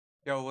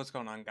Yo, what's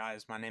going on,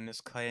 guys? My name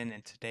is Klay, and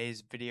in today's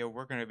video,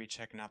 we're going to be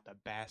checking out the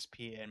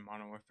bas-p in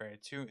Modern Warfare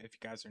 2. If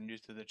you guys are new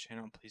to the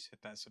channel, please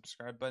hit that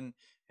subscribe button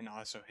and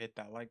also hit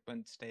that like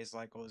button. Today's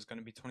like goal is going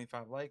to be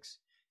 25 likes,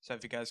 so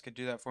if you guys could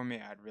do that for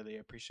me, I'd really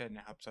appreciate it, and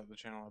it helps out the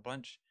channel a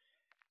bunch.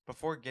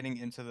 Before getting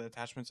into the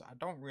attachments, I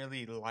don't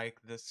really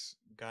like this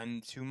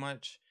gun too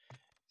much,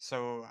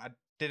 so I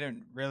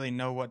didn't really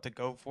know what to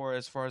go for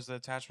as far as the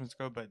attachments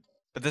go, but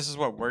this is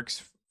what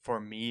works for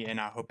me,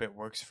 and I hope it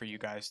works for you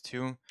guys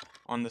too.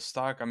 On the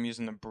stock, I'm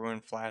using the Bruin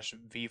Flash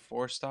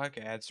V4 stock.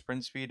 It adds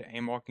sprint speed,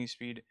 aim walking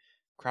speed,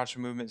 crouch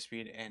movement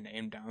speed, and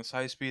aim down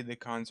sight speed. The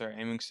cons are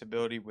aiming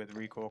stability with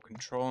recoil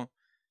control,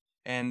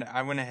 and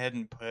I went ahead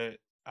and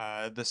put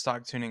the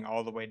stock tuning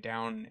all the way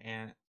down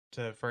and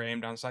for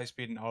aim down sight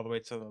speed, and all the way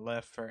to the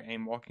left for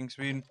aim walking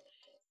speed.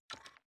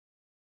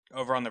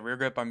 Over on the rear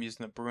grip, I'm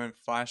using the Bruin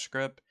Flash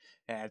grip.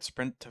 It adds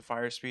sprint to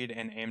fire speed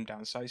and aim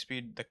down sight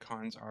speed. The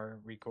cons are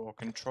recoil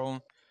control.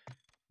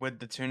 With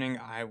the tuning,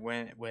 I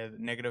went with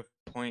negative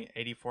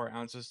 0.84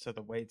 ounces to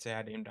the weight to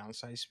add aim down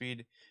sight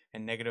speed,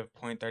 and negative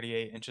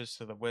 0.38 inches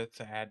to the width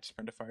to add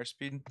sprint to fire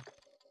speed.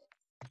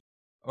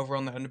 Over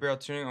on the underbarrel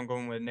tuning, I'm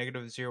going with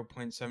negative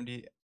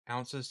 0.70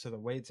 ounces to the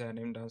weight to add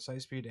aim down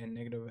sight speed, and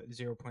negative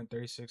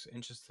 0.36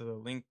 inches to the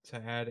length to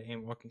add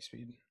aim walking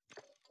speed.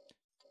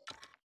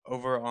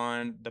 Over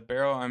on the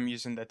barrel, I'm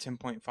using the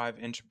 10.5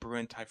 inch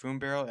Bruin Typhoon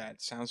barrel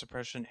at sound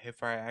suppression, hip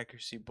fire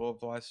accuracy, bullet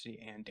velocity,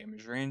 and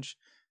damage range.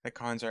 The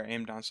cons are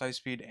aim down sight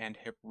speed and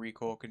hip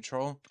recoil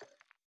control.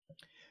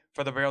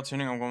 For the barrel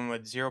tuning, I'm going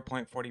with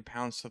 0.40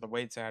 pounds to the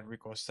weight to add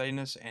recoil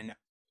steadiness, and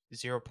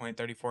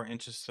 0.34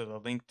 inches to the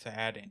length to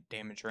add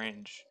damage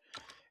range.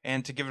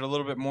 And to give it a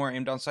little bit more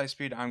aim down sight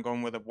speed, I'm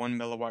going with a 1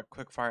 milliwatt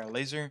quickfire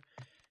laser.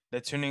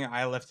 The tuning,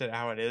 I left it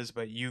how it is,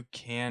 but you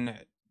can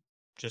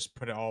just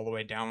put it all the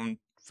way down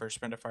for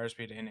sprint to fire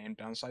speed and aim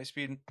down sight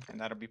speed, and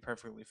that'll be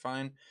perfectly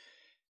fine.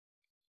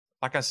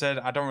 Like I said,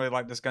 I don't really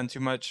like this gun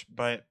too much,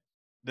 but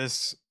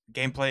this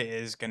gameplay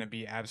is going to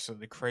be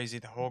absolutely crazy.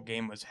 The whole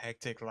game was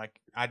hectic.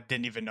 Like, I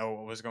didn't even know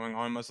what was going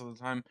on most of the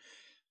time.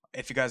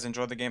 If you guys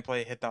enjoyed the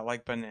gameplay, hit that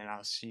like button, and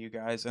I'll see you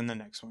guys in the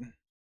next one.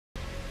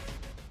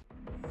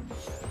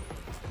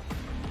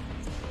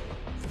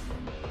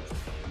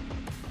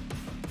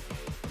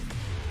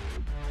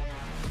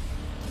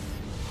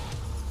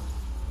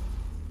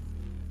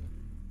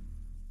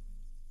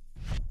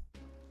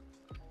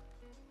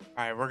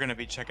 Alright, we're going to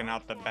be checking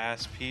out the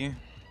bas-p.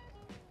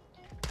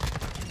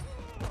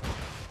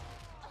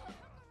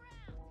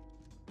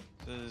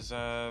 This is,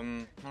 I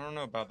don't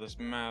know about this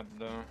map,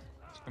 though.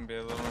 It's going to be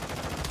a little... Oh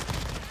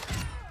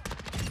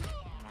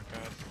my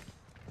god.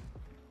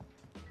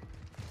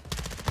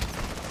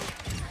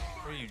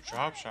 What are you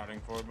drop shotting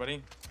for,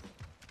 buddy?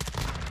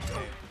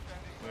 Hey,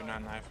 you're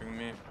not knifing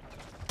me.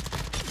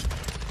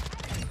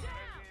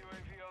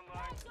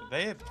 Did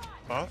they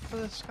buff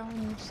this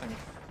gun? This thing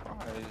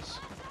fries.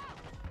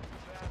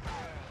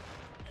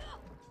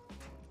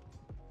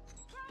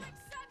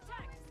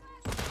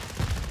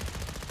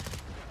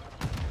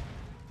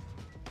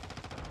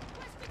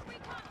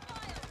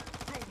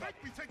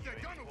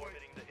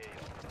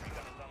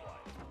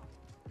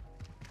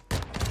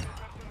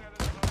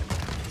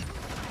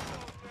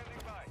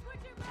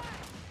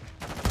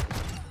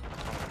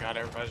 God,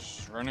 everybody's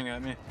just running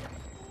at me.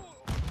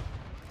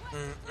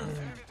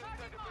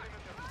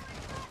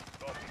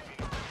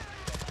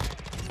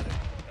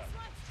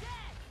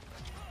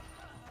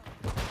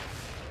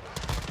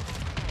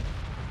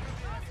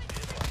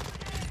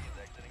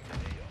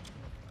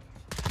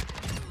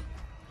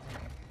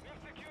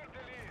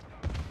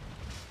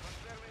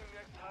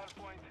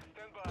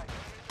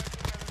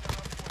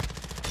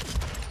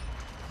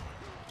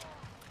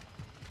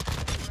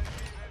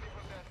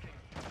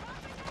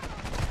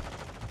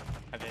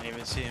 I didn't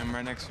even see him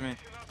right next to me.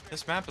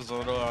 This map is a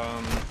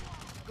little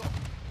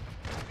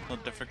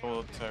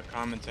difficult to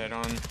commentate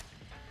on.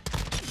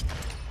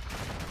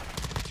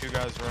 Two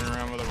guys running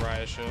around with a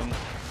riot shield.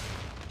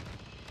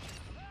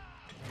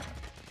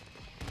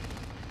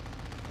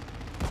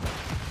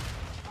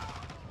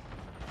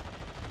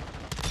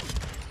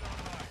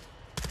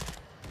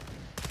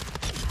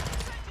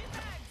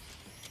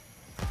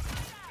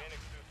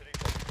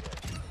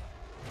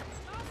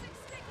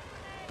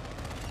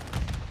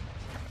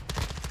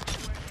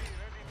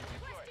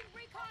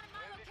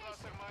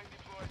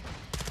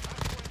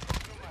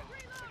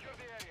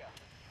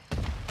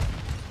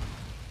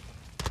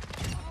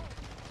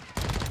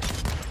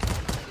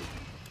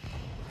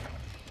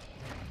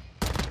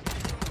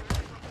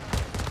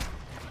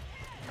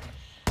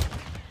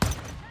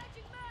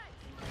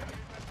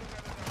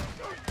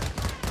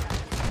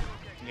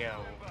 Yo.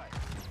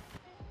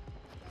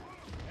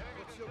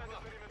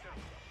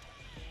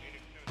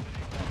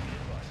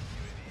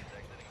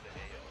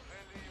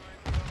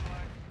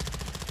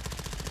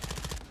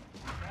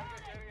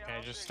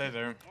 Okay, just stay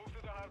there.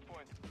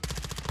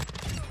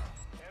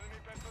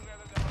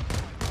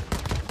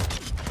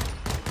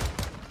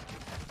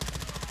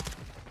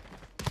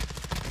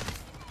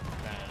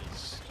 That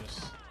is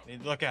just...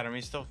 Look at him,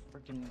 he's still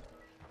freaking...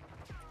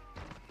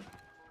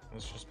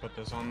 Let's just put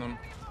this on them.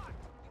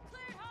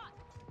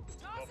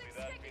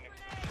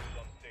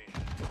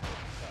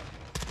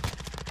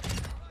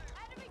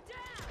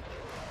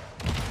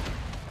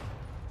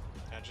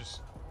 Yeah,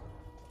 just...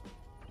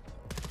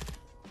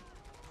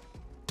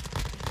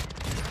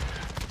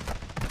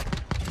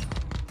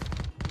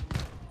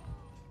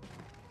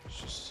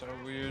 It's just so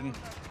weird.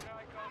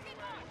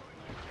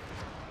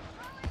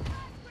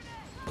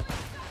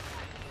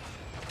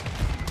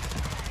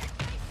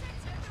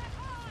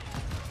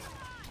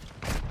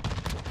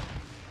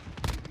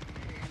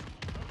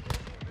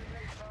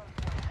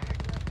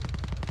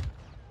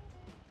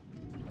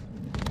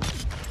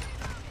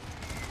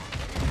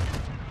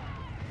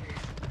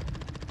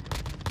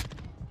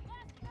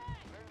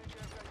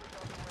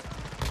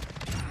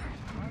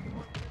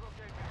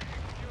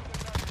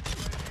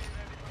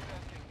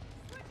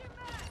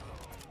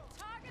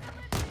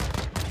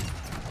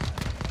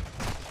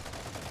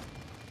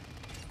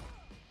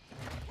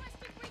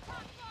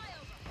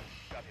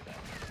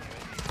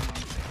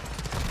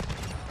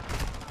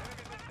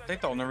 I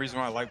think the only reason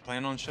why I like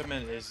playing on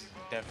shipment is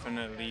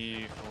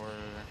definitely for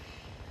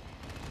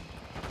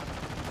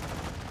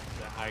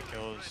the high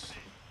kills.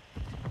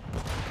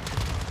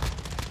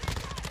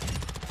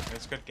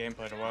 It's good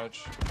gameplay to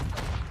watch.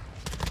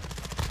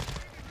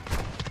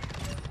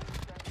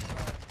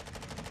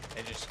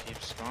 It just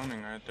keeps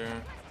spawning right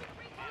there.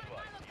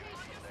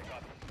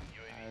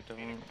 I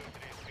don't...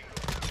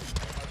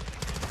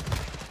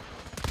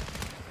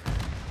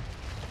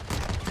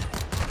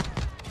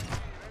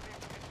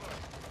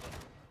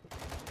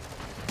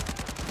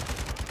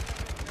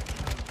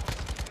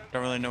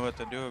 Don't really know what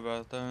to do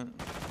about that.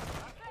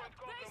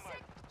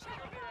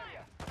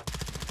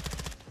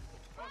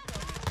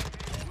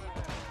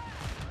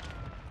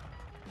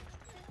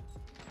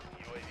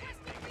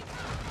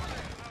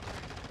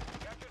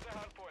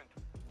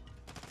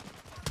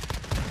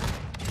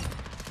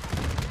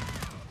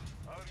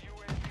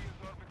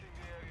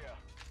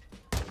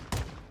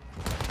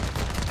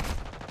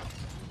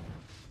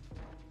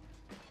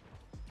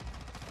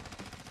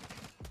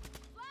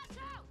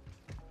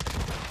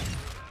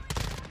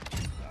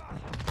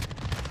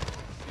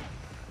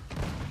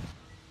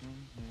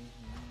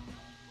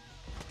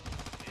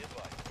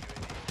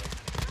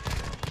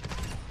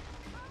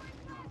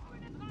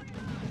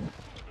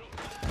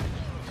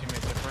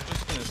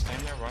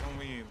 Why don't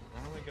we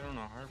get on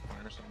a hard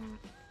point or something?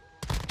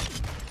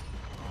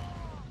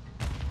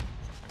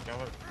 Like I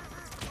love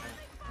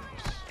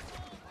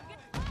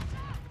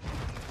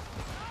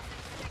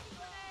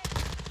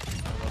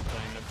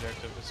playing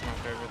objective, it's my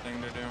favorite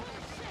thing to do.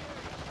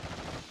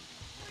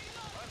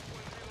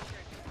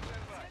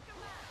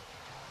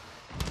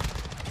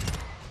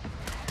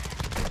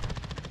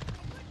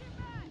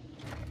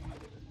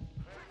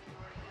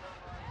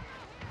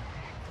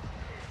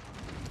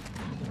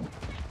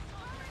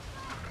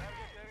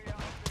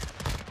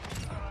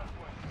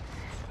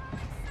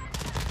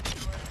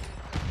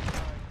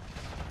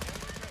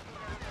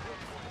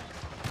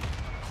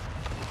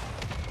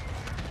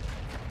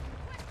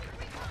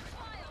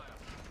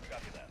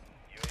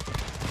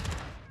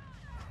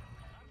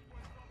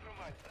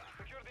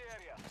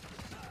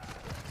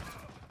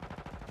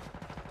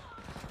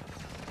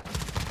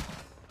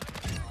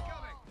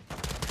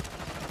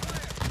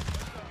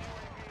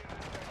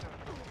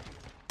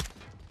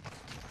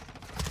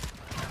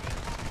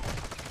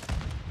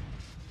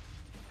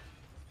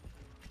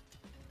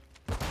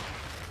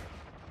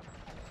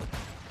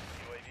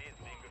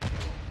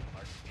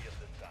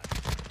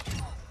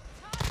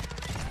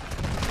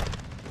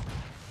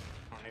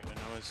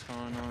 What's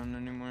going on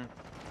anymore?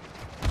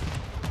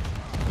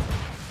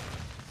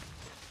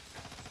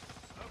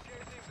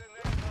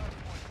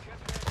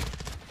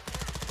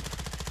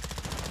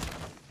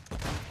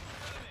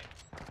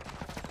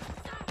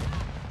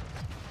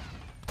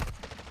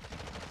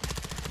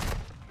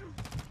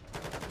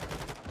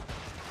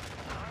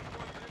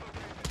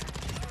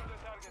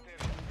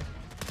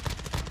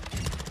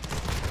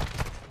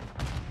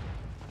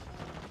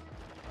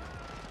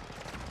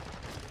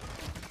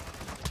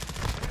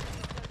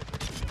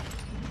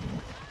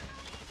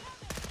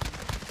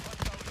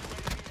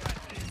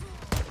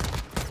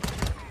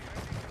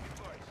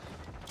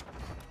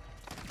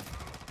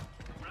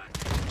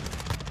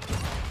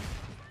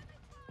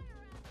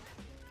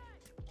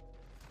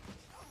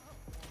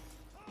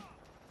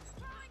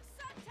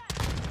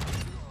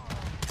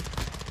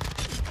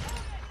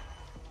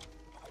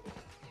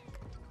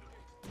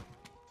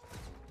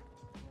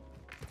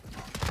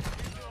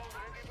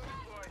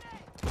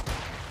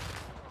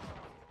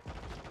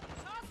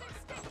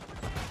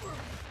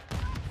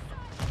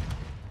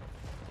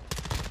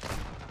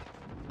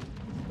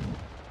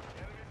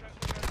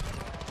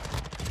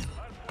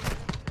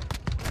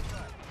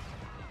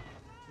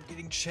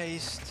 Getting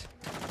chased.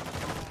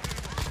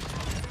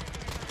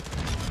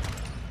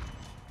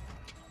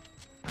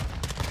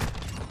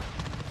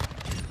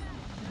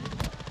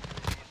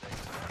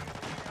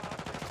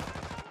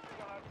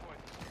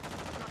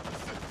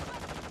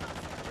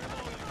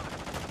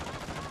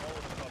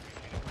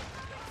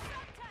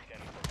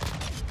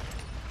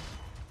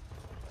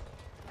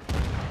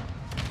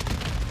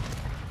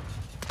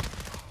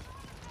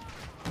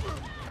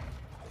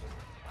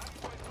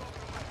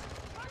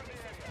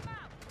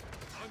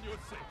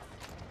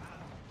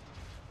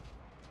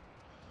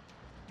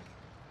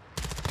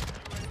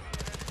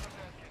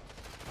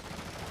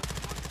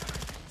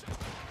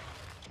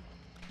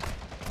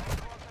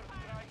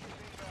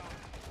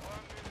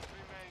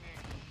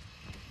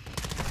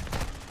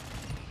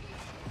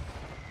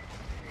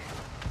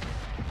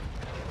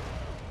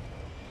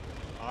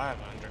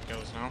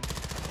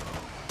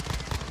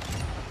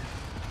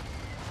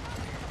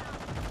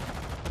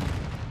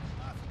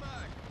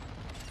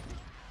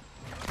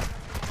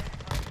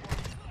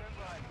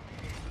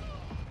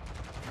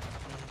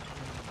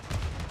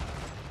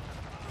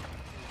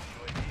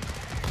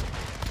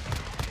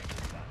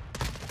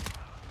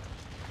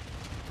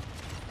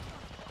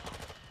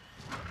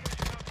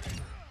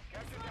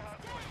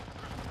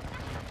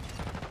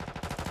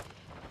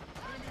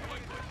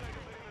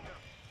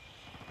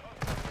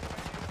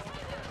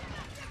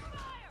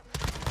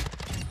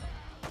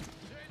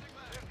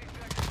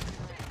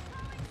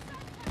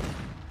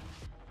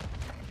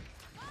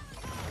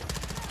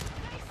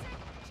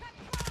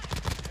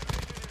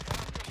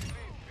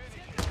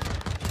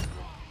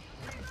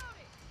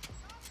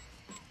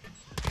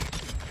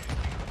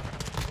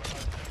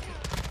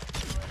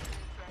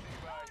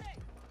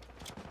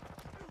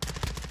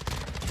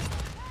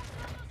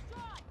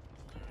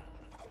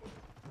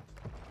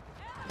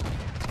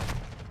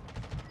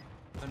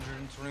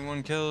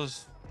 131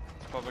 kills.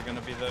 It's probably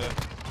gonna be the.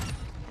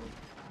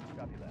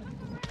 Copy that. On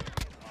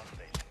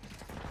station.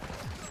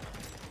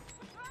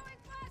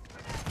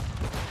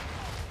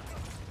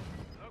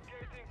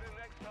 Locating the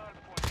next hard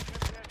point.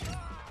 Get ready.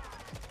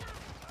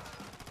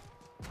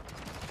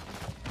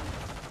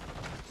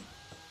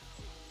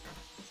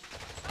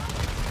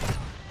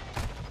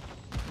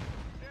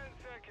 10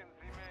 seconds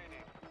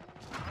remaining.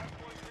 Hard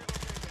point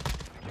relocated.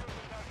 Secure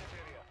the target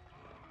area.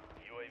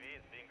 UAV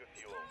is being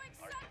refueled.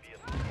 RTB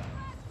is on.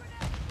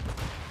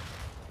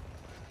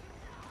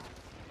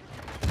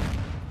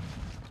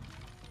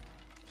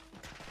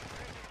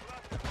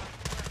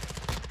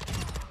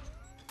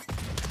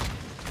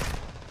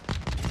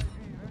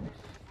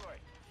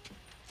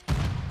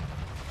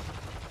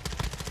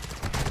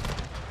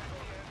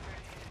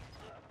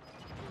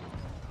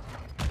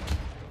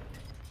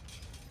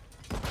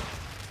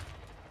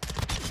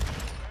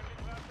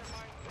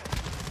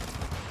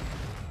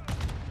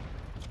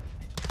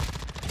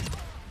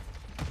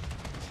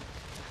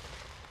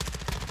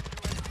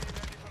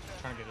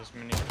 Trying to get as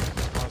many kills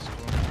as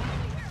possible.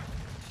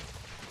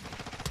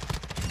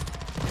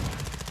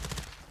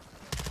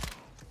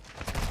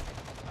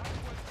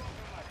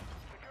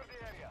 Secure the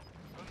area.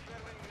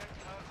 Confirming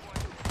next hard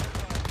point.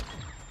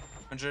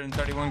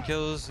 131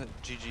 kills.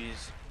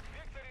 GG's.